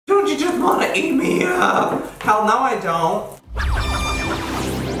wanna eat me up. Hell no, I don't.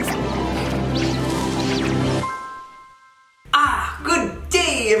 Good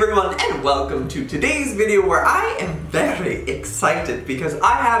day everyone, and welcome to today's video where I am very excited because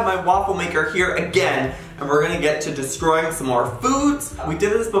I have my waffle maker here again and we're gonna get to destroying some more foods. We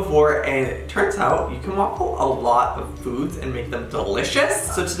did this before and it turns out you can waffle a lot of foods and make them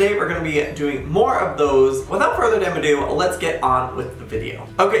delicious. So today we're gonna be doing more of those. Without further ado, let's get on with the video.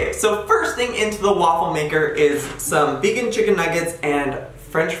 Okay, so first thing into the waffle maker is some vegan chicken nuggets and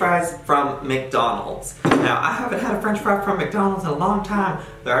French fries from McDonald's. Now, I haven't had a French fry from McDonald's in a long time.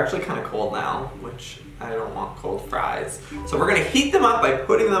 They're actually kind of cold now, which I don't want cold fries. So we're gonna heat them up by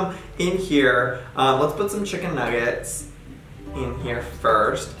putting them in here. Let's put some chicken nuggets in here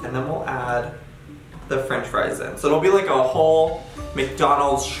first, and then we'll add the French fries in. So it'll be like a whole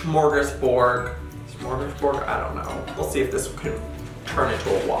McDonald's smorgasbord. Smorgasbord? I don't know. We'll see if this can turn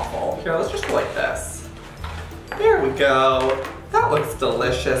into a waffle. Here, let's just go like this. There we go. That looks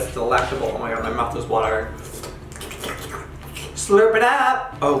delicious, delectable. Oh my god, my mouth is watering. Slurp it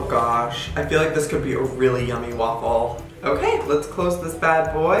up. Oh gosh, I feel like this could be a really yummy waffle. Okay, let's close this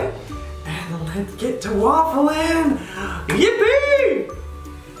bad boy and let's get to waffling. Yippee!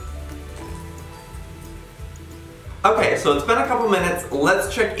 Okay, so it's been a couple minutes.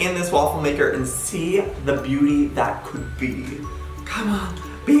 Let's check in this waffle maker and see the beauty that could be. Come on,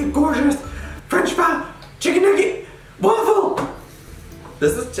 be gorgeous. French fry, chicken nugget, waffle.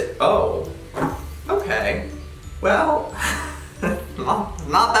 This is oh, okay. Well,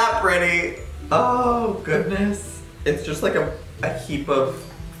 not that pretty. Oh goodness. It's just like a heap of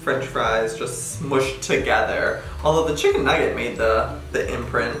French fries just smushed together. Although the chicken nugget made the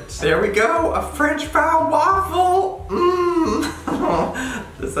imprint. There we go, a French fry waffle. Mmm.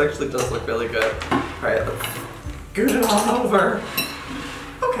 This actually does look really good. All right, let's scoot it all over.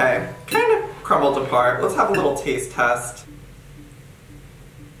 Okay, kind of crumbled apart. Let's have a little taste test.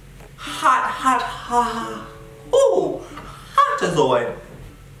 Hot, hot, hot. Ooh, hot as oil.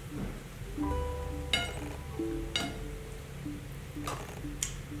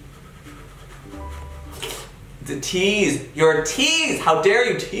 It's a tease. You're a tease. How dare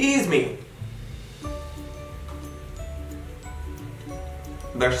you tease me?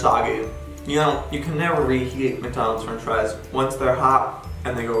 They're soggy. You know, you can never reheat McDonald's French fries. Once they're hot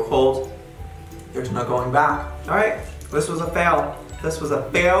and they go cold, there's no going back. All right, this was a fail. This was a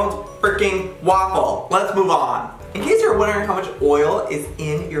failed freaking waffle. Let's move on. In case you're wondering how much oil is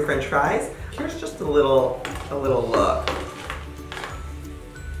in your French fries, here's just a little look.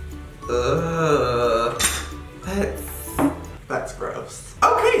 Ugh, that's gross.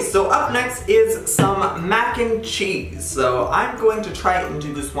 Okay, so up next is some mac and cheese. So I'm going to try and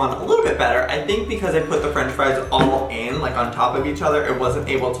do this one a little bit better. I think because I put the French fries all in, like on top of each other, it wasn't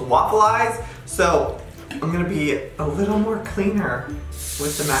able to waffleize. So I'm gonna be a little more cleaner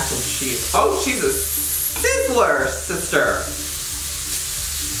with the mac and cheese. Oh, she's a sizzler, sister.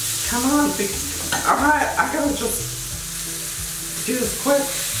 Come on, all right, I gotta just do this quick.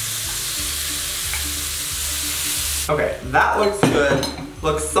 Okay, that looks good,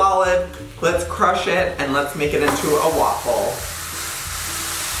 looks solid. Let's crush it and let's make it into a waffle.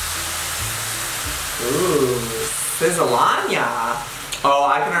 Ooh, sizzlanya. Oh,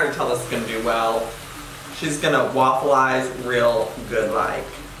 I can already tell this is gonna do well. She's gonna waffleize real good like.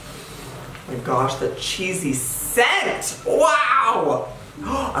 Oh my gosh, the cheesy scent! Wow!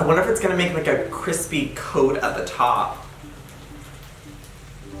 I wonder if it's gonna make like a crispy coat at the top.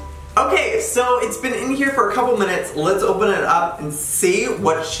 Okay, so it's been in here for a couple minutes. Let's open it up and see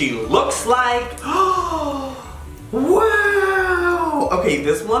what she looks like. Wow! Okay,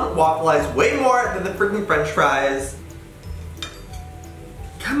 this one waffleized way more than the freaking French fries.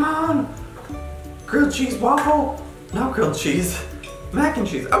 Come on! Grilled cheese waffle? Not grilled cheese. Mac and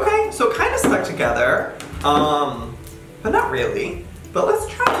cheese. Okay, so kind of stuck together. But not really. But let's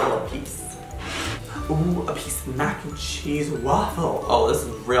try a little piece. Ooh, a piece of mac and cheese waffle. Oh, this is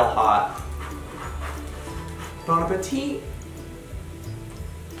real hot. Bon appetit.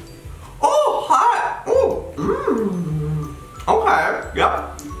 Oh, hot! Ooh, mmm. Okay,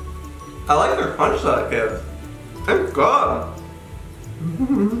 yep. I like the crunch that it gives. It's good.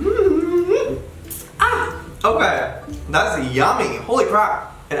 Okay, that's yummy. Holy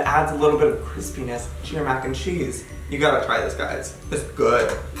crap. It adds a little bit of crispiness to your mac and cheese. You gotta try this, guys. It's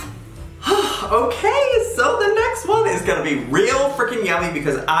good. Okay, so the next one is gonna be real freaking yummy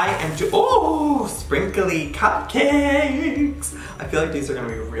because I am sprinkly cupcakes. I feel like these are gonna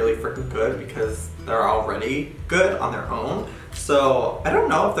be really freaking good because they're already good on their own. So I don't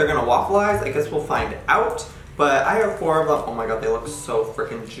know if they're gonna waffleize. I guess we'll find out. But I have 4 of them. Oh my god, they look so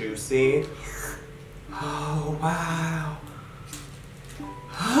freaking juicy. Oh, wow.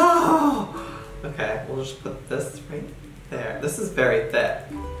 Oh. Okay, we'll just put this right there. This is very thick.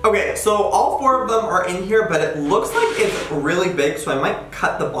 Okay, so all 4 of them are in here, but it looks like it's really big, so I might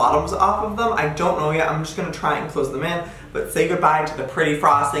cut the bottoms off of them. I don't know yet. I'm just gonna try and close them in, but say goodbye to the pretty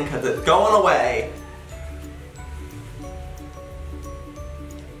frosting because it's going away.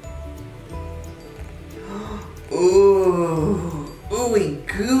 Ooh, ooey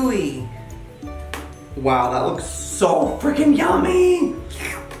gooey. Wow, that looks so freaking yummy.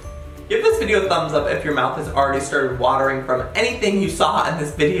 Give this video a thumbs up if your mouth has already started watering from anything you saw in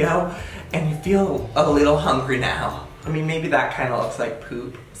this video and you feel a little hungry now. I mean, maybe that kind of looks like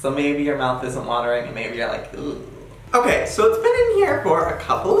poop, so maybe your mouth isn't watering and maybe you're like, ooh. Okay, so it's been in here for a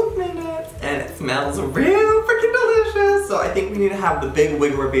couple of minutes and it smells real freaking delicious, so I think we need to have the big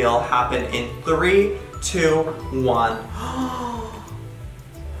wig reveal happen in 3, 2, 1.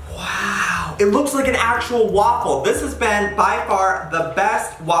 Wow, it looks like an actual waffle. This has been by far the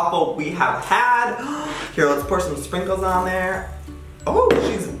best waffle we have had. Here, let's pour some sprinkles on there. Oh,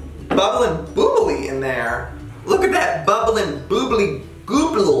 she's bubbling boobly in there. Look at that bubbling boobly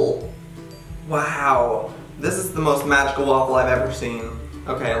gooble. Wow, this is the most magical waffle I've ever seen.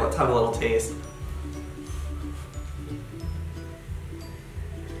 Okay, let's have a little taste.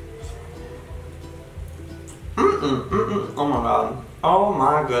 Oh my god. Oh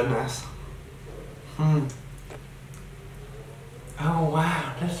my goodness. Oh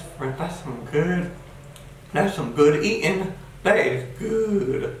wow, that's some good eating. That is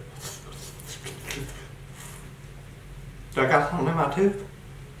good. Do I got something in my tooth?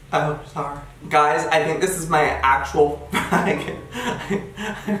 Oh, sorry. Guys, I think this is my actual I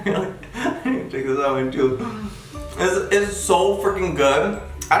need to take this out and do. It's so freaking good.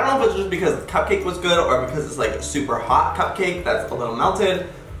 I don't know if it's just because the cupcake was good or because it's like a super hot cupcake that's a little melted.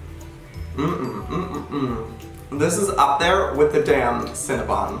 This is up there with the damn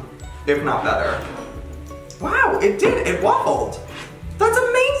Cinnabon, if not better. Wow, it waffled. That's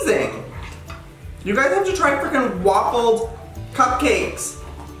amazing. You guys have to try freaking waffled cupcakes.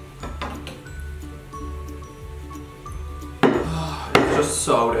 It's just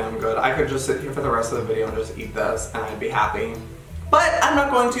so damn good. I could just sit here for the rest of the video and just eat this and I'd be happy. But I'm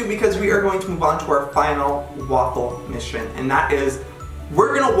not going to because we are going to move on to our final waffle mission, and that is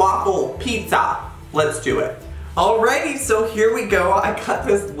we're gonna waffle pizza. Let's do it. Alrighty, so here we go. I cut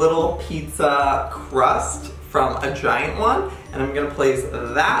this little pizza crust from a giant one, and I'm gonna place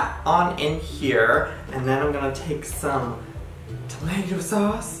that on in here, and then I'm gonna take some tomato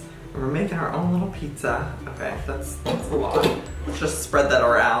sauce, and we're making our own little pizza. Okay, that's a lot. Let's just spread that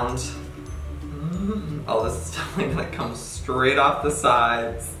around. Oh, this is definitely gonna come straight off the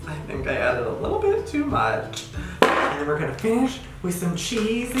sides. I think I added a little bit too much. And then we're gonna finish with some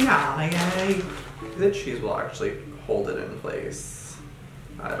cheese. Yay! The cheese will actually hold it in place.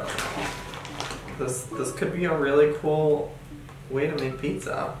 I don't know. This could be a really cool way to make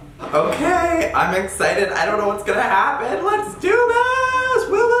pizza. Okay, I'm excited. I don't know what's gonna happen. Let's do this!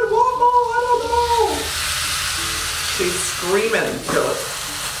 Will it waffle? I don't know. She's screaming.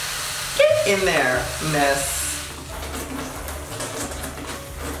 Get in there, miss.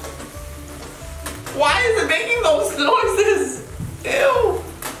 Why is it making those noises? Ew.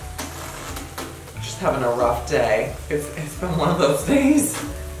 Just having a rough day. It's been one of those days.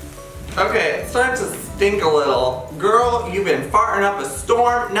 Okay, it's starting to stink a little. Girl, you've been farting up a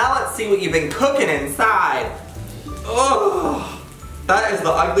storm. Now let's see what you've been cooking inside. Ugh. That is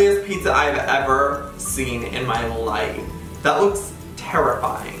the ugliest pizza I've ever seen in my life. That looks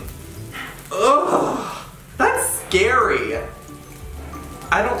terrifying. Ugh, that's scary.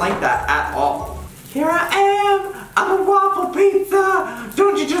 I don't like that at all. Here I am, I'm a waffle pizza.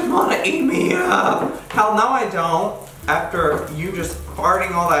 Don't you just want to eat me up? Hell no I don't. After you just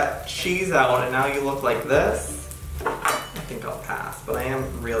farting all that cheese out and now you look like this. I think I'll pass, but I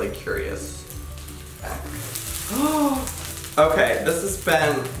am really curious. Okay, this has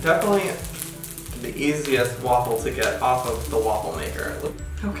been definitely the easiest waffle to get off of the waffle maker.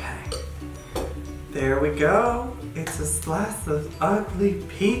 Okay. There we go. It's a slice of ugly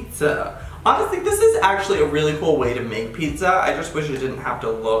pizza. Honestly, this is actually a really cool way to make pizza. I just wish it didn't have to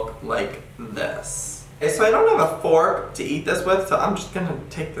look like this. Okay, so I don't have a fork to eat this with, so I'm just gonna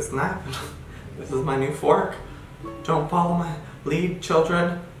take this knife. This is my new fork. Don't follow my lead,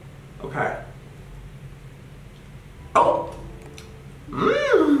 children. Okay. Oh!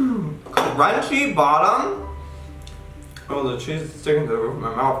 Mmm! Crunchy bottom. Oh, the cheese is sticking to the roof of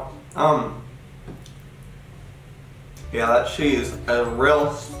my mouth. Yeah, that cheese is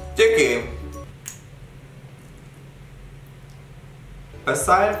real sticky.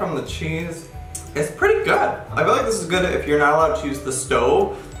 aside from the cheese, it's pretty good. I feel like this is good if you're not allowed to use the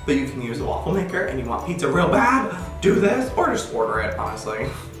stove, but you can use a waffle maker and you want pizza real bad, do this, or just order it, honestly.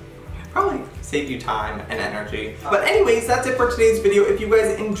 Probably save you time and energy. But anyways, that's it for today's video. If you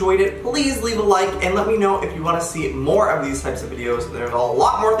guys enjoyed it, please leave a like and let me know if you want to see more of these types of videos. There's a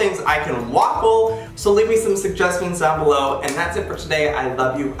lot more things I can waffle, so leave me some suggestions down below. And that's it for today. I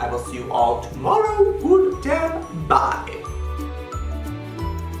love you. I will see you all tomorrow. Good day. Bye.